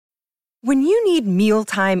When you need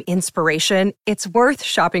mealtime inspiration, it's worth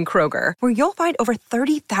shopping Kroger, where you'll find over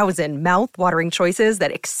 30,000 mouth-watering choices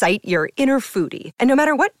that excite your inner foodie. And no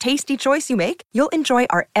matter what tasty choice you make, you'll enjoy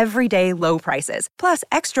our everyday low prices, plus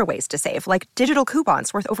extra ways to save, like digital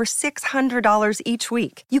coupons worth over $600 each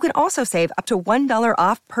week. You can also save up to $1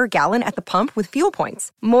 off per gallon at the pump with fuel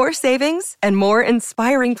points. More savings and more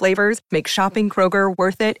inspiring flavors make shopping Kroger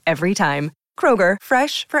worth it every time. Kroger,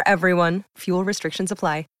 fresh for everyone. Fuel restrictions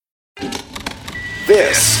apply.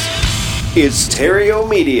 This is Terrio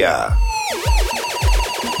Media.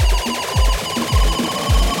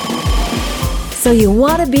 So you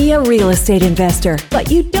want to be a real estate investor, but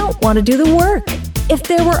you don't want to do the work. If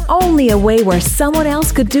there were only a way where someone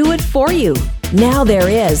else could do it for you, now there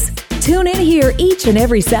is. Tune in here each and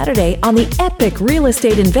every Saturday on the Epic Real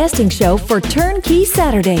Estate Investing Show for Turnkey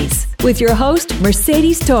Saturdays with your host,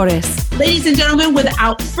 Mercedes Torres. Ladies and gentlemen,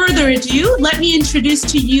 without further ado, let me introduce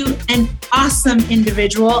to you an awesome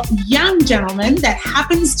individual, young gentleman that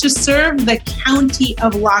happens to serve the county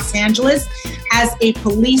of Los Angeles as a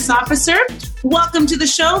police officer. Welcome to the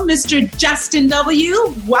show, Mr. Justin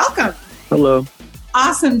W. Welcome. Hello.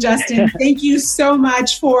 Awesome, Justin. Thank you so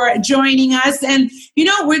much for joining us. And,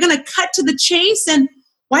 we're going to cut to the chase. And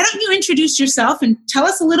why don't you introduce yourself and tell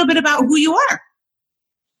us a little bit about who you are?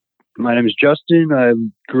 My name is Justin. I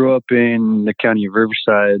grew up in the county of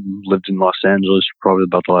Riverside, lived in Los Angeles for probably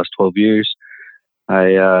about the last 12 years.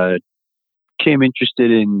 I became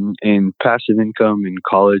interested in passive income in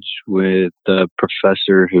college with a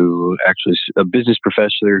business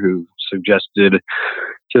professor who suggested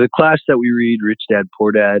to the class that we read Rich Dad,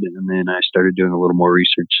 Poor Dad. And then I started doing a little more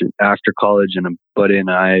research after college, and Buddy and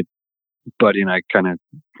I kind of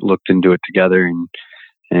looked into it together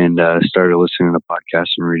and started listening to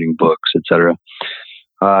podcasts and reading books, etc.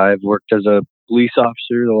 I've worked as a police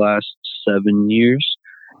officer the last 7 years,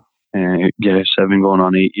 7 going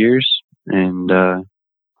on 8 years. And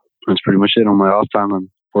that's pretty much it. On my off time, I'm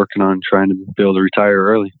working on trying to be able to retire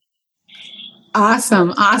early.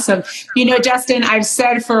 Awesome. Justin, I've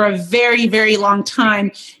said for a very, very long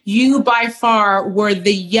time, you by far were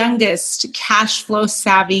the youngest cash flow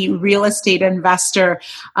savvy real estate investor.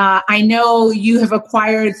 I know you have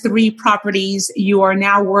acquired 3 properties. You are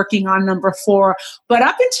now working on number 4, but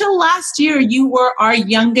up until last year, you were our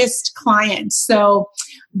youngest client. So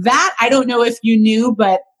that, I don't know if you knew,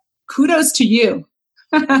 but kudos to you.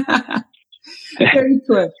 Very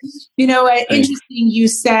good. Interesting. You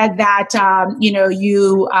said that,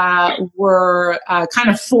 you were kind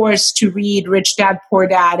of forced to read Rich Dad, Poor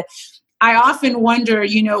Dad. I often wonder,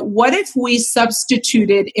 what if we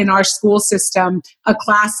substituted in our school system a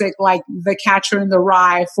classic like The Catcher in the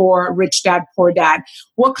Rye for Rich Dad, Poor Dad?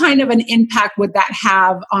 What kind of an impact would that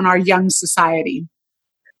have on our young society?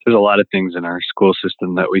 There's a lot of things in our school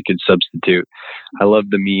system that we could substitute. I love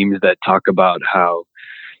the memes that talk about how,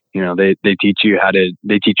 they teach you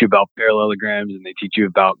about parallelograms, and they teach you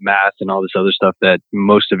about math and all this other stuff that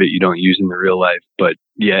most of it you don't use in the real life. But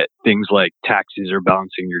yet things like taxes or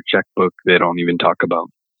balancing your checkbook, they don't even talk about.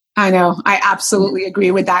 I know. I absolutely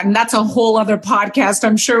agree with that. And that's a whole other podcast.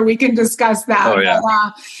 I'm sure we can discuss that. Oh, yeah.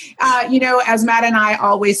 But, as Matt and I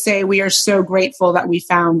always say, we are so grateful that we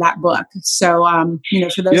found that book. So,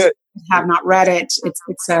 for those who have not read it,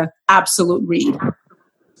 it's an absolute read.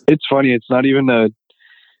 It's funny. It's not even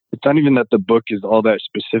that the book is all that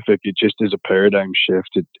specific. It just is a paradigm shift.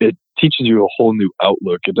 It teaches you a whole new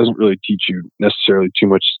outlook. It doesn't really teach you necessarily too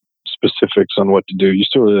much specifics on what to do. You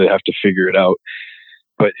still really have to figure it out.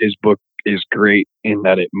 But his book is great in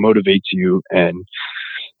that it motivates you and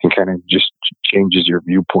kind of just changes your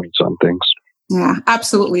viewpoints on things. Yeah,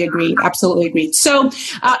 absolutely agreed. So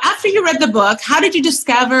after you read the book, how did you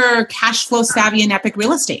discover Cash Flow Savvy and Epic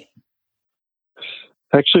Real Estate?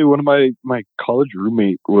 Actually, one of my college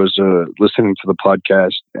roommate was listening to the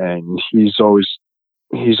podcast, and he's always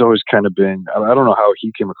kind of been, I don't know how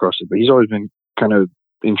he came across it, but he's always been kind of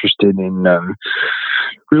interested in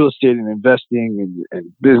real estate and investing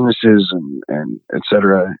and businesses and et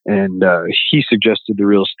cetera. And he suggested the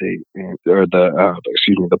real estate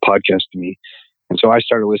the podcast to me. And so I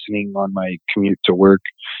started listening on my commute to work,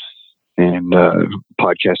 and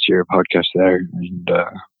podcast here, podcast there. And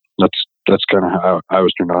that's kind of how I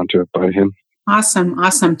was turned on to it by him.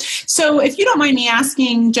 Awesome. So if you don't mind me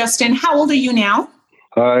asking, Justin, how old are you now?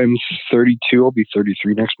 I'm 32. I'll be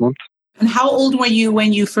 33 next month. And how old were you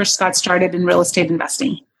when you first got started in real estate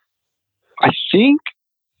investing? I think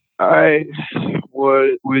when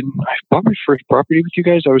I bought my first property with you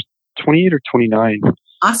guys, I was 28 or 29.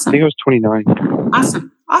 Awesome. I think I was 29.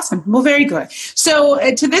 Awesome. Well, very good. So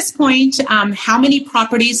to this point, how many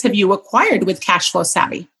properties have you acquired with Cash Flow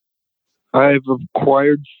Savvy? I've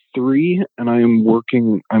acquired 3, and I'm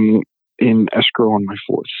in escrow on my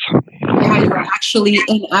 4th. Yeah, you're actually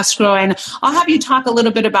in escrow, and I'll have you talk a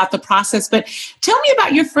little bit about the process, but tell me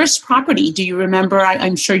about your first property. Do you remember?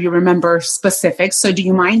 I'm sure you remember specifics. So do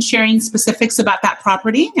you mind sharing specifics about that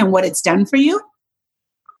property and what it's done for you?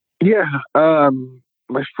 Yeah.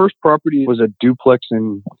 My first property was a duplex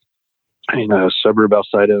in a suburb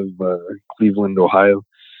outside of Cleveland, Ohio.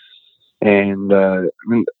 And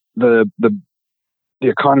the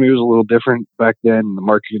economy was a little different back then. The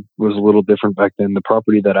market was a little different back then. The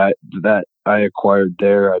property that I acquired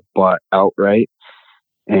there, I bought outright,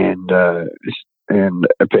 and I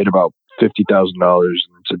paid about $50,000.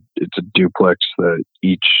 It's a duplex that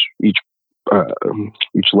each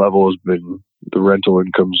level has been, the rental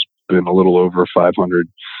income's been a little over $500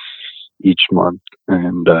 each month,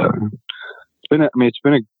 and it's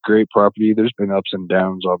been a great property. There's been ups and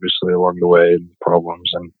downs, obviously, along the way, and problems,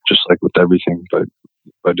 and just like with everything,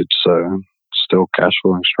 but it's still cash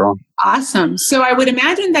flowing strong. Awesome. So I would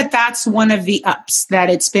imagine that that's one of the ups, that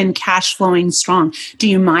it's been cash flowing strong. Do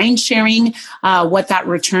you mind sharing what that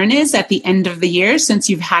return is at the end of the year, since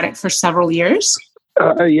you've had it for several years?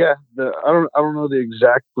 Yeah, I don't know the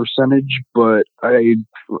exact percentage, but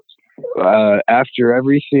after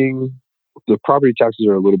everything, the property taxes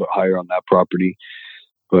are a little bit higher on that property,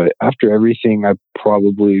 but after everything, I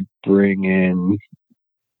probably bring in,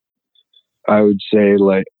 I would say,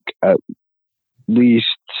 like at least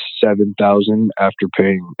 $7,000 after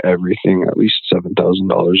paying everything, at least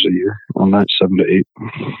 $7,000 a year on that, 7 to 8.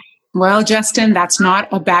 Well, Justin, that's not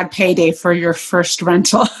a bad payday for your first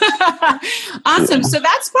rental. Awesome. Yeah. So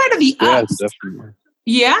that's part of the ups. Yeah, definitely.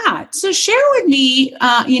 Yeah. So share with me,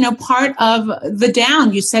 part of the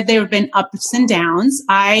down. You said there have been ups and downs.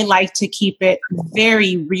 I like to keep it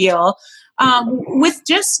very real with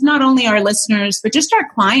just not only our listeners, but just our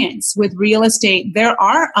clients with real estate. There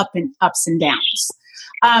are ups and downs.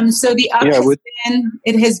 So the up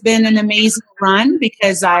has been an amazing run,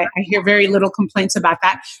 because I hear very little complaints about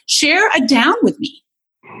that. Share a down with me.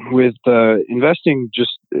 With investing,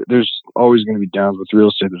 there's always going to be downs. With real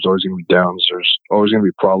estate, there's always going to be downs. There's always going to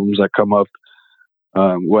be problems that come up,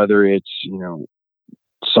 whether it's,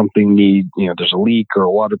 something there's a leak or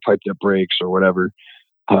a water pipe that breaks or whatever.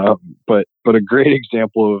 But a great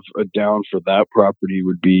example of a down for that property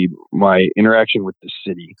would be my interaction with the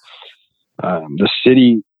city. The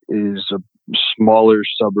city is a smaller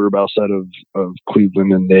suburb outside of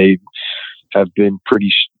Cleveland, and they have been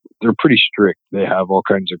they're pretty strict. They have all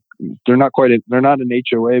kinds of, they're not an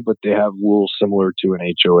HOA, but they have rules similar to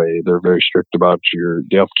an HOA. They're very strict about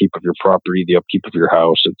the upkeep of your property, the upkeep of your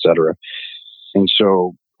house, etc. And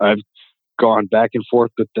so I've gone back and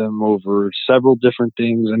forth with them over several different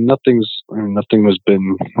things, and nothing has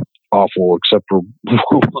been awful, except for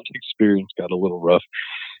one experience got a little rough.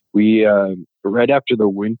 We right after the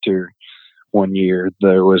winter one year,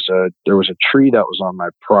 there was a tree that was on my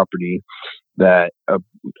property that a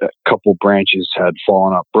couple branches had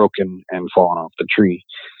broken and fallen off the tree.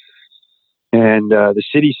 And the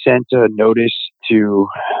city sent a notice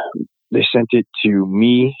they sent it to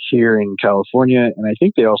me here in California, and I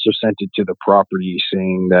think they also sent it to the property,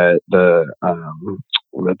 saying that the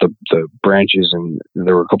branches, and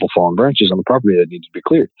there were a couple fallen branches on the property that needed to be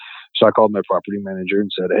cleared. So I called my property manager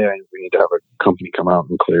and said, "Hey, we need to have a company come out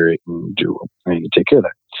and clear it and take care of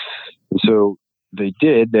that." And so they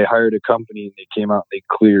did. They hired a company, and they came out and they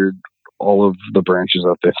cleared all of the branches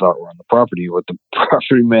that they thought were on the property. What the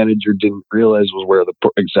property manager didn't realize was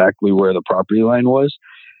exactly where the property line was.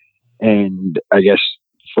 And I guess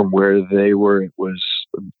from where they were,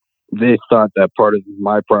 they thought that part of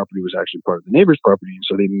my property was actually part of the neighbor's property. And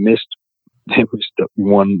so they missed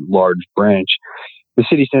one large branch. The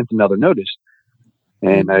city sent another notice,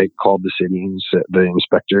 and I called the city and the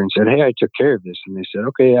inspector and said, "Hey, I took care of this." And they said,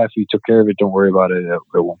 "Okay, yeah, if you took care of it, don't worry about it. It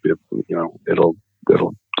won't be, it'll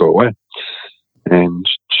go away." And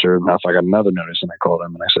sure enough, I got another notice, and I called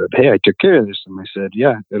them and I said, "Hey, I took care of this." And they said,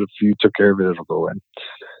 "Yeah, if you took care of it, it'll go away."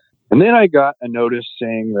 And then I got a notice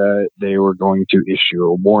saying that they were going to issue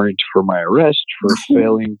a warrant for my arrest for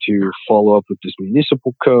failing to follow up with this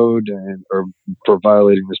municipal code or for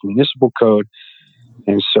violating this municipal code.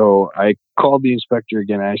 And so I called the inspector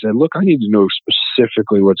again, and I said, "Look, I need to know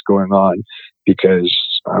specifically what's going on, because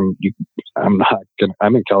I'm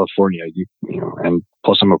in California, and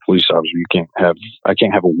plus I'm a police officer. I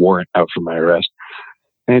can't have a warrant out for my arrest."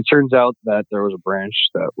 And it turns out that there was a branch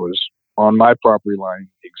that was on my property line,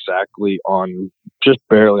 exactly just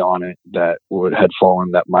barely on it, that had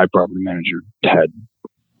fallen, that my property manager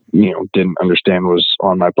didn't understand was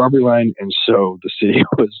on my property line. And so the city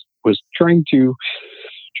was trying to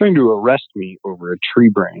trying to arrest me over a tree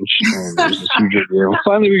branch, and it was a huge ordeal.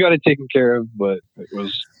 Finally, we got it taken care of, but it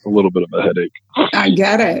was a little bit of a headache. I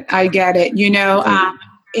get it.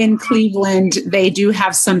 In Cleveland, they do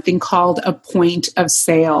have something called a point of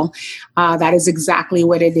sale. That is exactly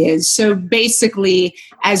what it is. So basically,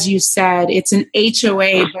 as you said, it's an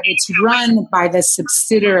HOA, but it's run by the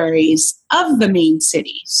subsidiaries of the main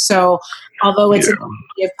city. So although it's a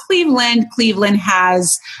city of Cleveland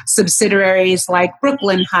has subsidiaries like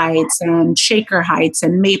Brooklyn Heights and Shaker Heights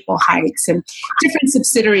and Maple Heights and different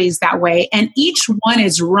subsidiaries that way. And each one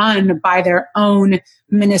is run by their own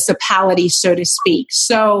municipality, so to speak.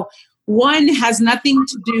 So one has nothing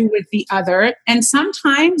to do with the other. And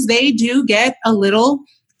sometimes they do get a little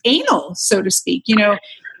anal, so to speak.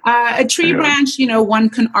 A tree branch, one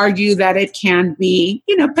can argue that it can be,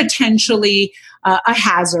 potentially a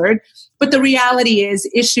hazard. But the reality is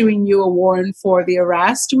issuing you a warrant for the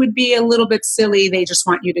arrest would be a little bit silly. They just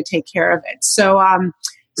want you to take care of it. So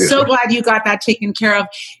so glad you got that taken care of.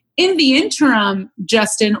 In the interim,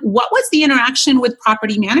 Justin, what was the interaction with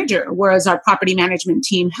property manager? Was our property management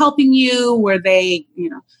team helping you? Were they,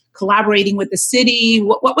 collaborating with the city?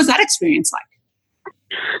 What was that experience like?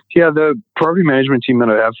 Yeah, the property management team that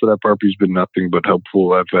I have for that property has been nothing but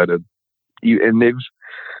helpful. I've had the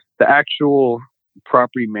actual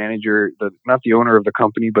property manager, not the owner of the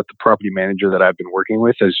company, but the property manager that I've been working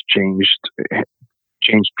with has changed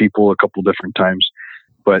people a couple different times,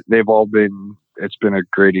 but it's been a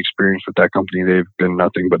great experience with that company. They've been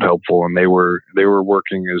nothing but helpful, and they were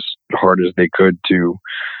working as hard as they could to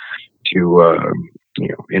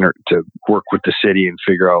work with the city and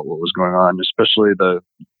figure out what was going on. Especially the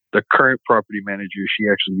current property manager, she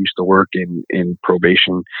actually used to work in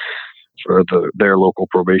probation for their local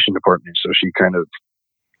probation department, so she kind of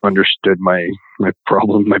understood my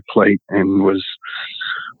problem, my plight, and was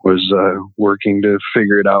working to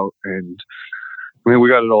figure it out. And we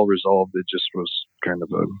got it all resolved. It just was kind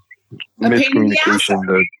of a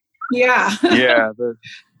miscommunication.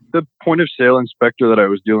 The point of sale inspector that I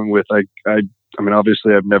was dealing with, I mean,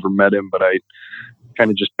 obviously I've never met him, but I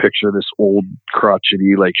kind of just picture this old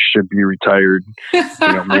crotchety, should be retired,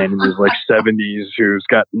 man in his 70s who's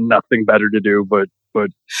got nothing better to do but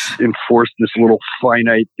enforce this little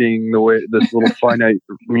finite thing, finite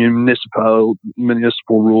municipal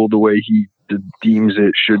rule the way he deems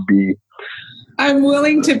it should be. I'm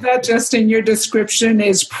willing to bet, Justin, your description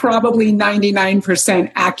is probably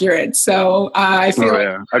 99% accurate. So I feel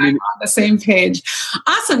I'm on the same page.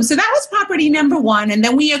 Awesome. So that was property number 1. And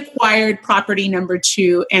then we acquired property number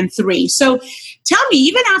 2 and 3. So tell me,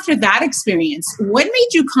 even after that experience, what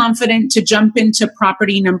made you confident to jump into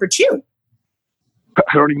property number 2?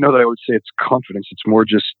 I don't even know that I would say it's confidence. It's more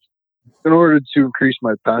just in order to increase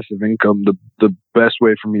my passive income, the best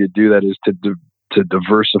way for me to do that is to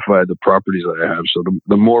diversify the properties that I have. So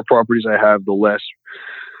the more properties I have, the less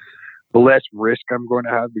risk I'm going to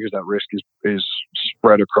have, because that risk is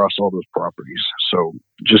spread across all those properties. So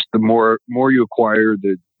just the more you acquire,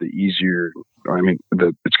 the easier. I mean,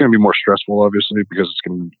 it's going to be more stressful, obviously, because it's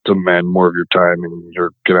going to demand more of your time, and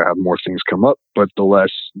you're going to have more things come up. But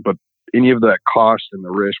any of that cost and the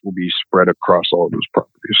risk will be spread across all of those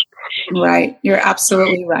properties. Right. You're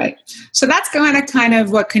absolutely right. So that's kind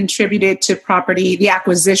of what contributed to the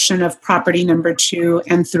acquisition of property number 2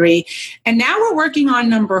 and 3. And now we're working on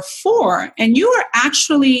number 4. And you are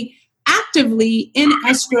actually actively in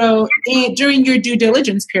escrow during your due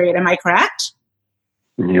diligence period. Am I correct?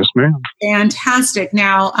 Yes, ma'am. Fantastic.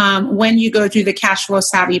 Now, when you go through the cash flow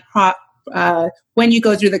savvy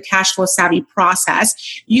process,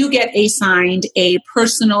 you get assigned a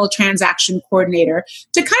personal transaction coordinator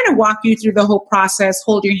to kind of walk you through the whole process,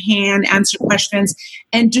 hold your hand, answer questions,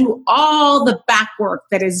 and do all the back work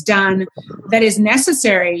that is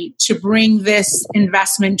necessary to bring this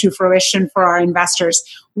investment to fruition for our investors.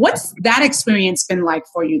 What's that experience been like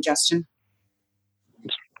for you, Justin?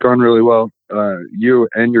 It's gone really well. You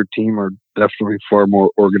and your team are definitely far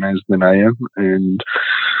more organized than I am, and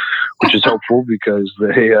which is helpful because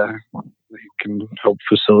they can help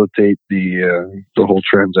facilitate the whole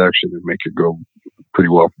transaction and make it go pretty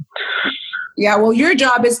well. Yeah, well, your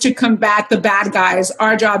job is to combat the bad guys.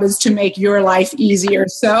 Our job is to make your life easier.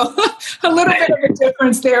 So a little bit of a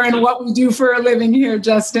difference there in what we do for a living here,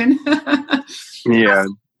 Justin. Yeah.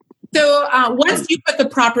 So once you put the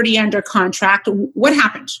property under contract, what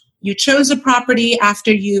happened? You chose a property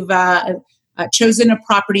after you've chosen a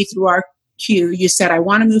property through our queue. You said, I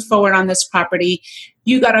want to move forward on this property.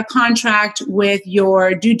 You got a contract with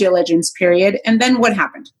your due diligence period. And then what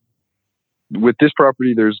happened? With this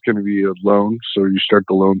property, there's going to be a loan. So you start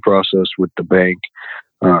the loan process with the bank.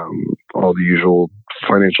 all the usual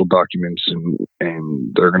financial documents, and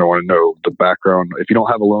they're going to want to know the background. If you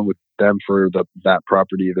don't have a loan with them for that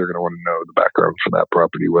property, they're going to want to know the background for that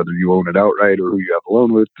property, whether you own it outright or who you have a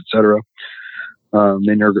loan with, etc.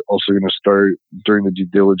 Then you're also going to start during the due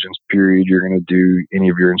diligence period. You're going to do any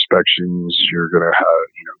of your inspections. You're going to have,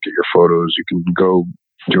 get your photos. You can go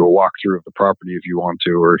do a walkthrough of the property if you want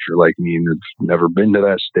to, or if you're like me and have never been to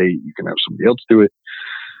that state, you can have somebody else do it.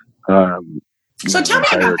 So tell me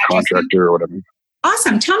about hire a contractor or whatever.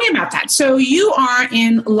 Awesome. Tell me about that. So you are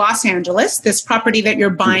in Los Angeles. This property that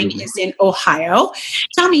you're buying is in Ohio.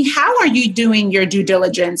 Tell me, how are you doing your due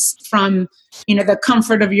diligence from, the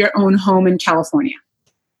comfort of your own home in California?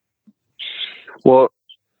 Well,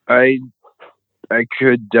 I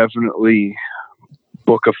could definitely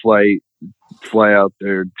book a flight, fly out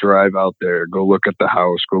there, drive out there, go look at the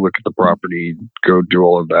house, go look at the property, go do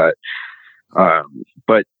all of that.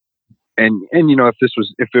 But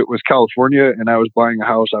if it was California and I was buying a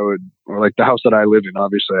house, or like the house that I live in,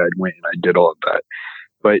 obviously I'd went and I did all of that.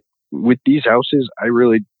 But with these houses,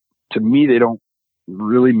 to me, they don't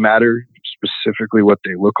really matter specifically what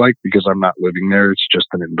they look like because I'm not living there. It's just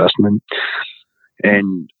an investment.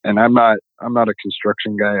 And I'm not a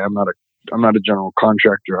construction guy. I'm not a general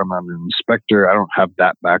contractor. I'm not an inspector. I don't have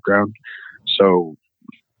that background. So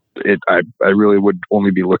I really would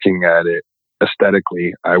only be looking at it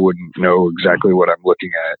aesthetically. I wouldn't know exactly what I'm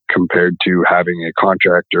looking at compared to having a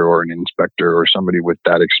contractor or an inspector or somebody with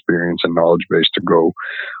that experience and knowledge base to go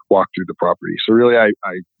walk through the property. So really, I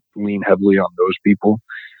lean heavily on those people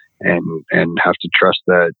and have to trust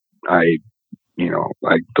that the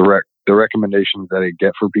recommendations that I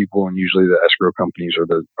get for people, and usually the escrow companies are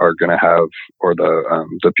going to have, or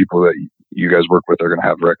the people that you guys work with are going to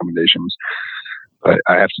have recommendations. But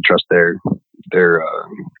I have to trust their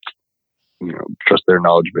trust their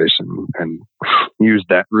knowledge base and use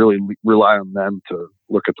that, really rely on them to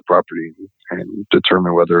look at the property and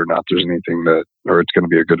determine whether or not there's anything or it's going to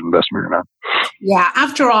be a good investment or not. Yeah.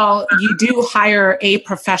 After all, you do hire a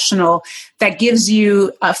professional that gives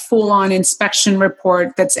you a full-on inspection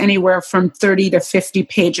report that's anywhere from 30 to 50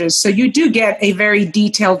 pages. So you do get a very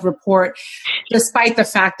detailed report, despite the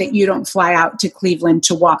fact that you don't fly out to Cleveland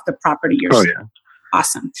to walk the property yourself. Oh, yeah.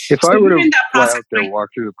 Awesome. If I were to fly out there,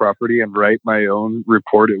 walk through the property and write my own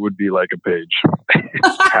report, it would be like a page,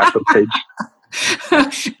 half a page.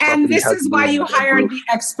 And this is why you hired the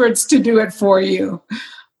experts to do it for you.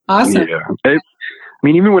 Awesome. Yeah.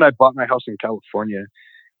 Even when I bought my house in California,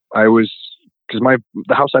 because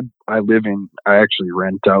the house I live in, I actually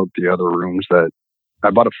rent out the other rooms. That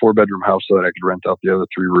I bought a 4-bedroom house so that I could rent out the other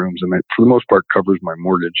 3 rooms, and that for the most part covers my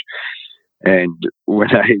mortgage. And when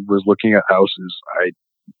I was looking at houses, I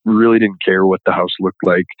really didn't care what the house looked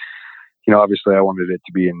like. Obviously I wanted it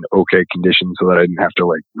to be in okay condition so that I didn't have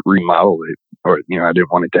to remodel it, or, I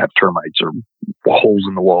didn't want it to have termites or holes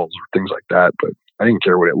in the walls or things like that. But I didn't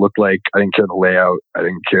care what it looked like. I didn't care the layout. I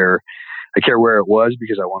care where it was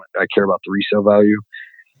because I care about the resale value.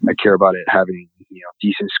 I care about it having,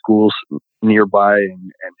 decent schools nearby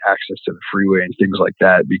and access to the freeway and things like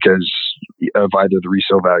that because of either the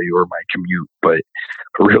resale value or my commute. But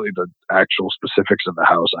really the actual specifics of the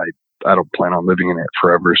house, I don't plan on living in it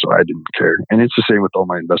forever, so I didn't care. And it's the same with all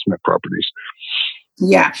my investment properties.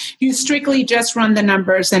 Yeah. You strictly just run the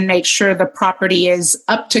numbers and make sure the property is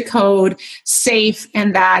up to code, safe,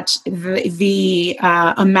 and that the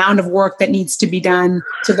amount of work that needs to be done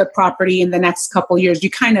to the property in the next couple of years, you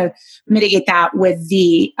kind of mitigate that with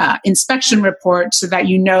the inspection report so that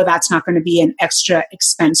that's not going to be an extra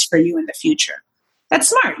expense for you in the future. That's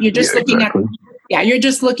smart. You're just you're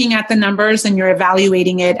just looking at the numbers and you're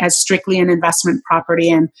evaluating it as strictly an investment property.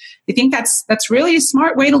 And I think that's really a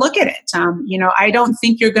smart way to look at it. I don't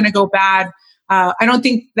think you're going to go bad. I don't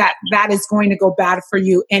think that is going to go bad for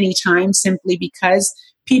you anytime, simply because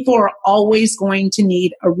people are always going to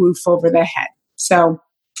need a roof over their head. So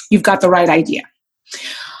you've got the right idea.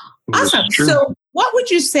 Awesome. So what would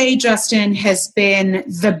you say, Justin, has been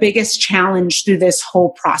the biggest challenge through this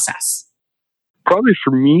whole process? Probably for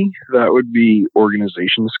me, that would be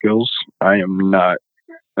organization skills. I am not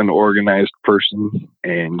an organized person.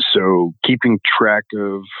 And so keeping track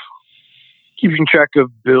of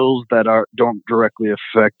bills that don't directly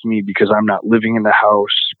affect me because I'm not living in the house.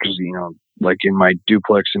 Because, like in my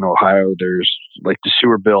duplex in Ohio, there's the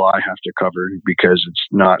sewer bill I have to cover because it's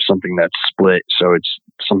not something that's split. So it's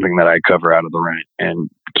something that I cover out of the rent. And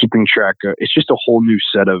keeping track of, it's just a whole new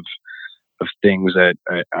set of things that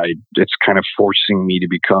it's kind of forcing me to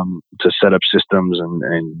set up systems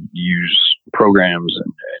and use programs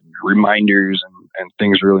and reminders and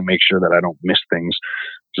things, really make sure that I don't miss things.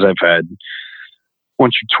 Because I've had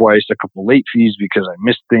once or twice a couple late fees because I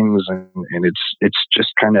missed things, and it's just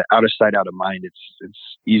kind of out of sight, out of mind. It's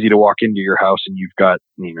easy to walk into your house and you've got,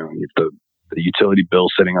 you have the utility bill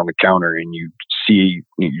sitting on the counter, and you see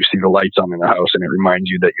the lights on in the house, and it reminds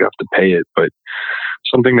you that you have to pay it. But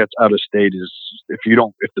something that's out of state is if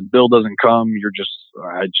the bill doesn't come,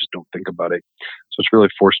 I just don't think about it. So it's really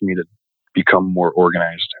forced me to become more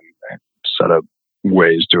organized and set up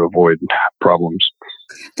ways to avoid problems.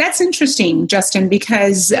 That's interesting, Justin,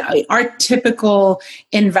 because our typical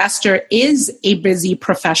investor is a busy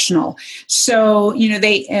professional. So,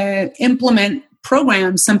 they implement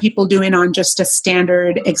programs, some people doing on just a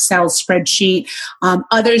standard Excel spreadsheet.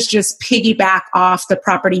 Others just piggyback off the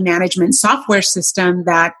property management software system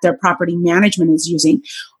that their property management is using.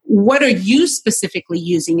 What are you specifically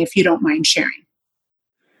using, if you don't mind sharing?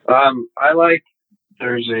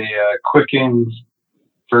 There's a Quicken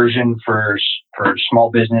version for small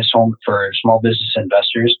business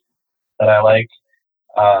investors that I like.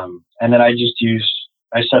 And then I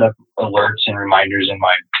set up alerts and reminders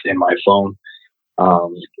in my phone.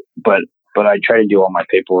 But I try to do all my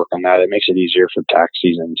paperwork on that. It makes it easier for tax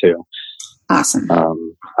season too. Awesome. I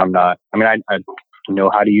know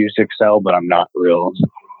how to use Excel, but I'm not a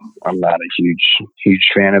huge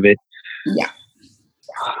fan of it. Yeah.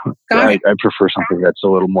 I prefer something that's a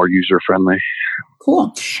little more user-friendly.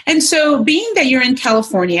 Cool. And so being that you're in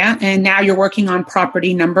California and now you're working on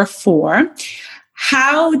property number 4,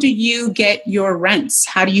 how do you get your rents?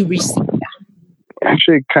 How do you receive them?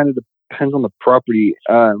 Actually, it kind of depends on the property.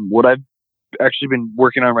 What I've actually been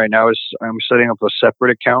working on right now is I'm setting up a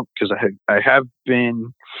separate account because I have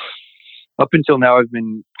been, up until now, I've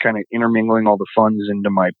been kind of intermingling all the funds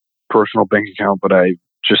into my personal bank account, but I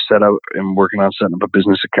just I'm working on setting up a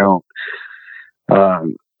business account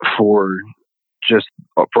for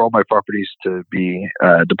all my properties to be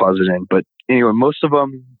deposited in. But anyway, most of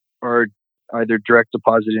them are either direct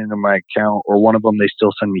deposit into my account, or one of them they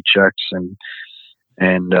still send me checks,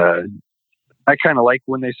 and I kind of like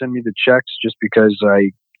when they send me the checks just because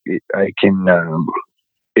I can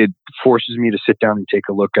it forces me to sit down and take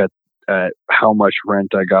a look at how much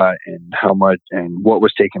rent I got and how much and what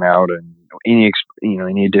was taken out, and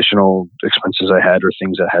any additional expenses I had or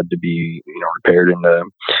things that had to be repaired in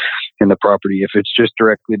the property. If it's just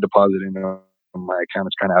directly deposited into my account,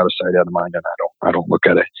 it's kind of out of sight, out of mind, and I don't look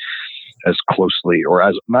at it as closely, or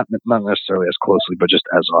as not necessarily as closely, but just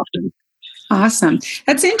as often. Awesome.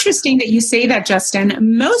 That's interesting that you say that, Justin.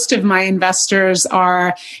 Most of my investors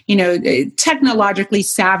are, technologically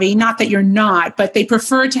savvy. Not that you're not, but they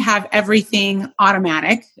prefer to have everything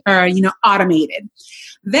automatic or, automated.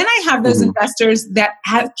 Then I have those investors that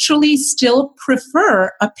actually still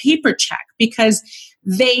prefer a paper check because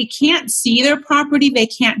they can't see their property, they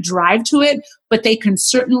can't drive to it, but they can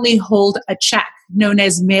certainly hold a check known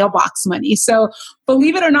as mailbox money. So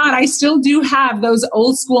believe it or not, I still do have those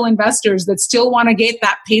old school investors that still want to get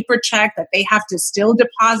that paper check that they have to still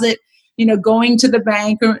deposit, going to the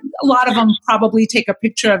bank, or a lot of them probably take a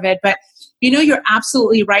picture of it. But, you're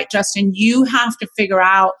absolutely right, Justin. You have to figure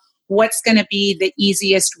out what's going to be the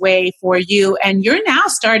easiest way for you. And you're now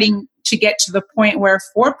starting to get to the point where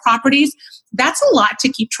 4 properties, that's a lot to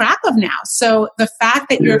keep track of now. So the fact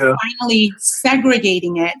that you're finally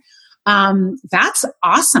segregating it, that's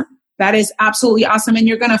awesome. That is absolutely awesome. And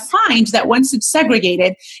you're going to find that once it's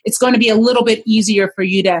segregated, it's going to be a little bit easier for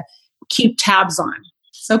you to keep tabs on.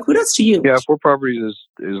 So kudos to you. Yeah, 4 properties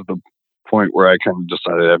is the point where I kind of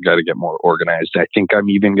decided I've got to get more organized. I think I'm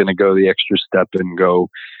even going to go the extra step and go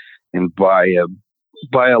and buy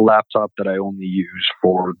a laptop that I only use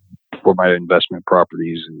for my investment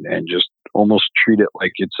properties, and just almost treat it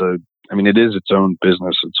like it is its own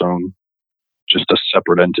business, its own, just a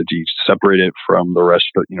separate entity, separate it from the rest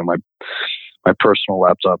of, my personal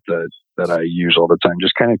laptop that I use all the time.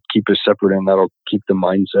 Just kind of keep it separate, and that'll keep the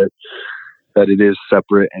mindset that it is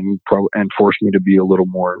separate and force me to be a little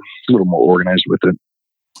more organized with it.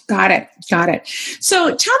 Got it.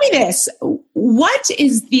 So tell me this, what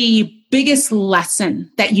is the biggest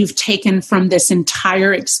lesson that you've taken from this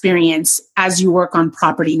entire experience as you work on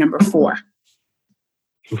property number 4?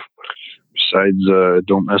 Besides,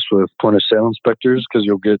 don't mess with point of sale inspectors because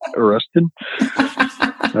you'll get arrested.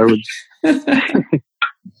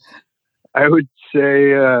 I would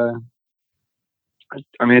say,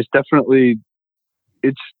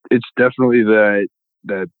 it's definitely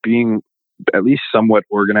that being at least somewhat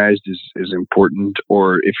organized is important.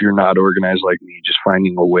 Or if you're not organized like me, just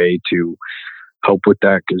finding a way to help with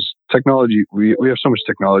that, because technology, we have so much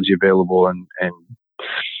technology available, and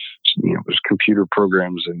there's computer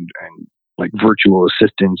programs and like virtual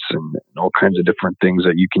assistants and all kinds of different things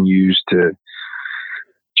that you can use to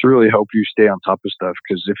really help you stay on top of stuff.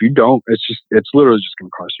 Because if you don't, it's literally just going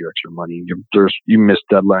to cost you extra money. You miss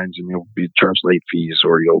deadlines and you'll be charged late fees,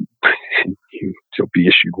 or you'll be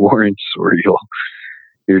issued warrants, or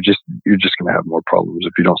you're just going to have more problems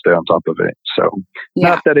if you don't stay on top of it. So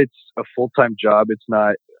not that it's a full-time job. It's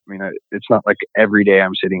not, it's not like every day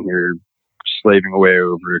I'm sitting here slaving away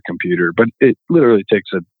over a computer, but it literally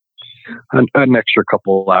takes an extra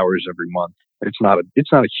couple of hours every month. It's not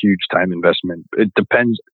a huge time investment. It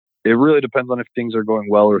depends. It really depends on if things are going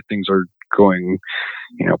well or if things are going,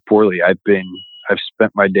 poorly. I've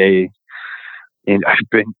spent my day I've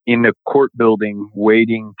been in a court building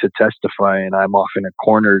waiting to testify, and I'm off in a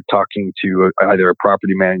corner talking to either a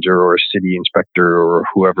property manager or a city inspector or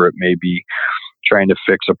whoever it may be, trying to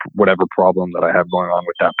fix whatever problem that I have going on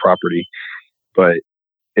with that property. But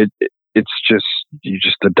it's just, you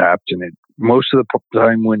just adapt, and most of the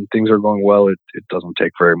time when things are going well, it doesn't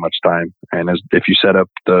take very much time. And if you set up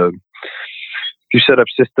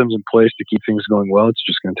systems in place to keep things going well, it's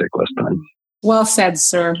just going to take less time. Well said,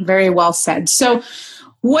 sir. Very well said. So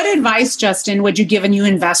what advice, Justin, would you give a new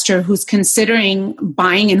investor who's considering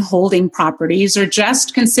buying and holding properties, or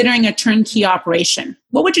just considering a turnkey operation?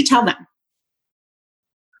 What would you tell them?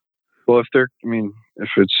 Well, if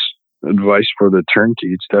it's advice for the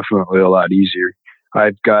turnkey, it's definitely a lot easier.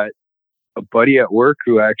 I've got a buddy at work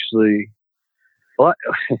who actually,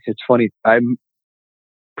 it's funny, I'm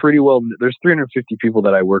pretty well, there's 350 people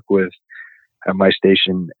that I work with at my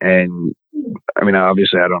station, and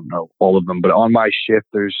obviously I don't know all of them, but on my shift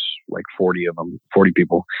there's like 40 of them, 40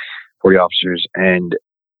 people, 40 officers, and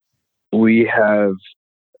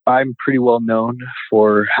I'm pretty well known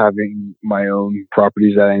for having my own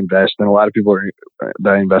properties that I invest in. A lot of people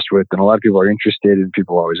that I invest with, and a lot of people are interested, and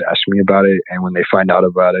people always ask me about it. And when they find out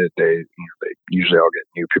about it, they usually I'll get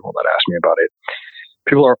new people that ask me about it.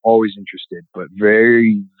 People are always interested, but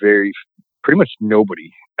very, very, pretty much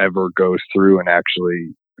nobody ever goes through and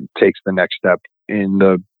actually takes the next step.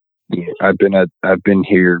 I've been a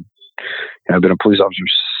police officer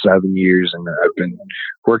 7 years, and I've been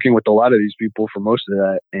working with a lot of these people for most of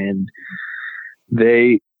that. And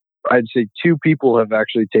I'd say two people have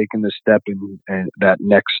actually taken the step and that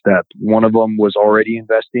next step. One of them was already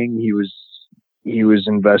investing. He was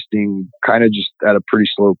investing kind of just at a pretty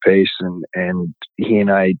slow pace. And he and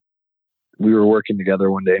we were working together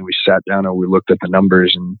one day, and we sat down and we looked at the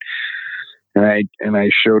numbers, and I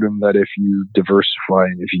showed him that if you diversify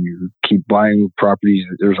and if you keep buying properties,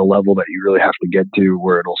 there's a level that you really have to get to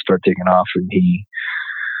where it'll start taking off. And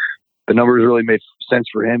the numbers really made sense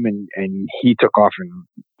for him, and he took off and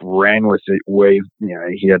ran with it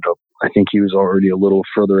I think he was already a little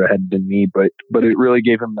further ahead than me, but it really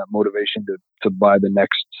gave him that motivation to buy the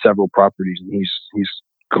next several properties, and he's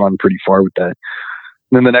gone pretty far with that.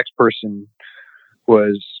 And then the next person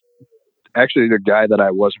was actually the guy that I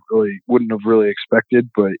wouldn't have really expected,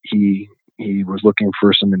 but he was looking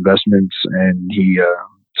for some investments, and he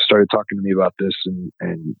started talking to me about this,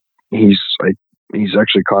 and he's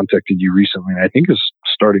actually contacted you recently, and I think is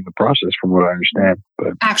starting the process from what I understand.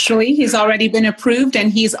 But actually, he's already been approved,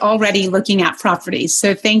 and he's already looking at properties.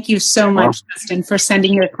 So thank you so much, Justin, for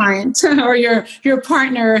sending your client or your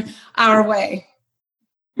partner our way.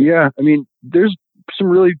 Yeah, there's some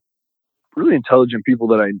really, really intelligent people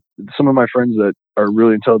some of my friends that are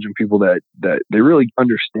really intelligent people that they really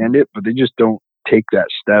understand it, but they just don't take that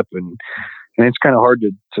step. And it's kind of hard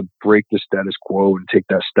to break the status quo and take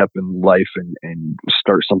that step in life and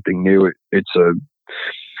start something new. It's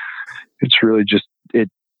really just, it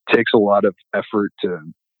takes a lot of effort to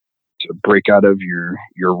break out of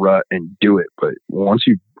your rut and do it. But once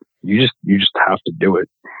you just have to do it.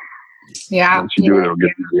 Yeah. Once you do it, it'll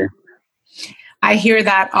get easier. I hear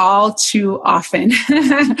that all too often.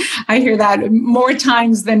 I hear that more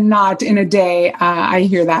times than not in a day. I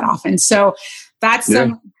hear that often. So that's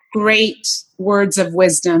some great words of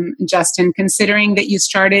wisdom, Justin, considering that you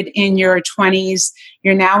started in your 20s,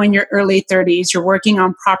 you're now in your early 30s, you're working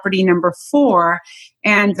on property number 4.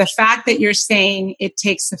 And the fact that you're saying it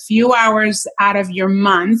takes a few hours out of your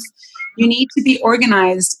month, you need to be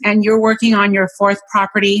organized, and you're working on your 4th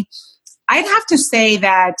property. I'd have to say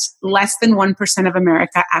that less than 1% of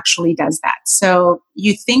America actually does that. So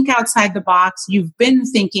you think outside the box, you've been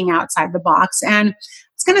thinking outside the box, and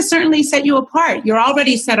it's going to certainly set you apart. You're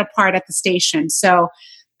already set apart at the station. So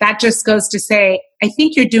that just goes to say, I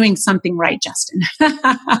think you're doing something right, Justin.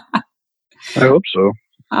 I hope so.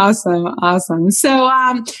 Awesome. So,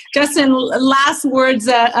 Justin, last words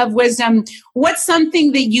of wisdom. What's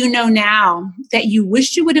something that you know now that you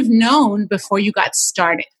wish you would have known before you got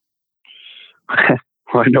started?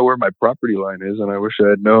 I know where my property line is, and I wish I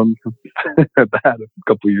had known that a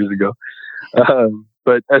couple of years ago.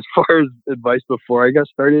 But as far as advice before I got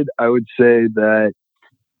started, I would say that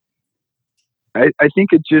I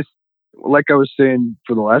think it just, like I was saying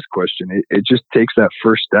for the last question, it just takes that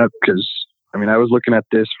first step. Because I mean, I was looking at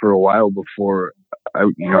this for a while before I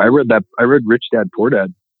read Rich Dad Poor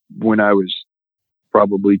Dad when I was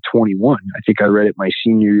probably 21. I think I read it my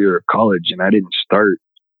senior year of college, and I didn't start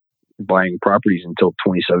buying properties until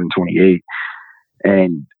 27, 28.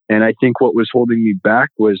 And I think what was holding me back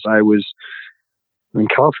was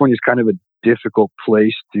California is kind of a difficult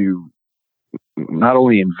place to not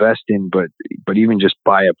only invest in, but even just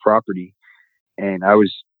buy a property. And I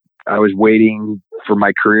was waiting for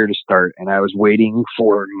my career to start, and I was waiting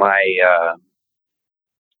for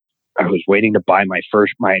I was waiting to buy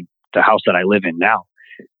the house that I live in now.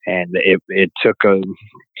 And it took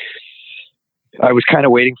I was kind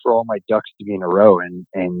of waiting for all my ducks to be in a row. And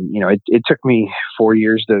it took me 4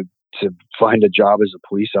 years to find a job as a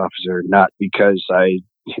police officer, not because I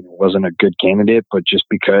wasn't a good candidate, but just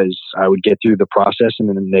because I would get through the process and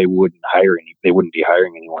then they wouldn't be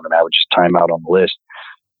hiring anyone, and I would just time out on the list.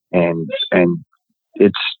 And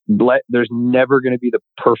there's never going to be the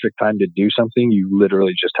perfect time to do something. You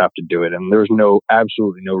literally just have to do it. And there's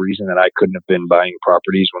absolutely no reason that I couldn't have been buying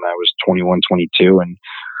properties when I was 21, 22. And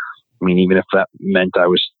I mean, even if that meant I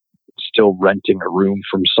was still renting a room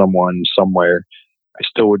from someone somewhere, I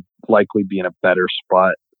still would likely be in a better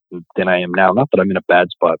spot than I am now. Not that I'm in a bad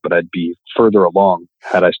spot, but I'd be further along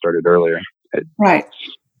had I started earlier. Right.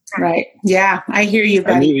 Yeah, I hear you,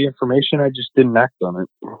 buddy. I knew the information, I just didn't act on it.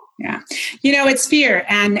 Yeah. It's fear,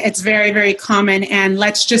 and it's very, very common. And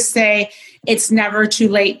let's just say it's never too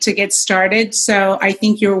late to get started. So I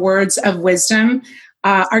think your words of wisdom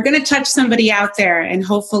are going to touch somebody out there, and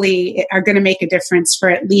hopefully are going to make a difference for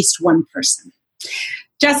at least one person.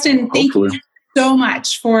 Justin, thank you so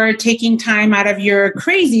much for taking time out of your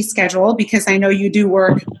crazy schedule, because I know you do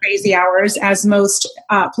work crazy hours, as most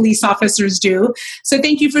police officers do. So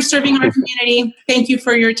thank you for serving our community. Thank you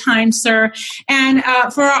for your time, sir. And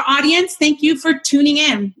for our audience, thank you for tuning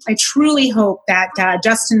in. I truly hope that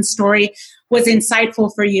Justin's story was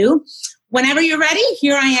insightful for you. Whenever you're ready,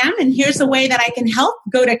 here I am, and here's a way that I can help.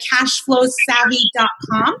 Go to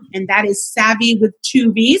cashflowsavvy.com, and that is savvy with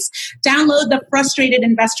 2 V's. Download the Frustrated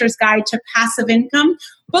Investor's Guide to Passive Income.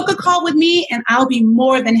 Book a call with me, and I'll be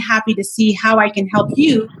more than happy to see how I can help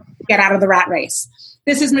you get out of the rat race.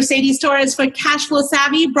 This is Mercedes Torres for Cashflow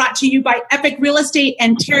Savvy, brought to you by Epic Real Estate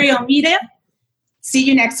and Terrio Media. See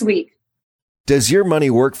you next week. Does your money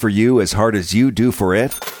work for you as hard as you do for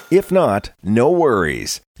it? If not, no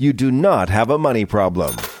worries. You do not have a money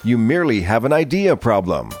problem. You merely have an idea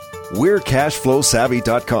problem. We're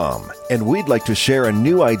CashflowSavvy.com, and we'd like to share a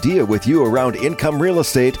new idea with you around income real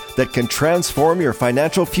estate that can transform your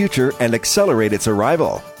financial future and accelerate its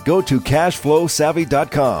arrival. Go to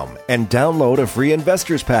CashflowSavvy.com and download a free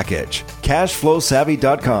investor's package.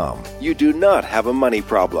 CashflowSavvy.com. You do not have a money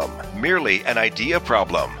problem, merely an idea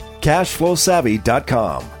problem.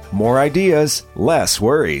 CashflowSavvy.com. More ideas, less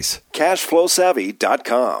worries.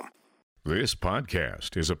 CashflowSavvy.com. This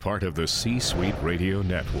podcast is a part of the C-Suite Radio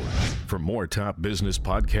Network. For more top business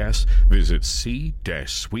podcasts, visit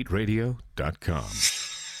c-suiteradio.com.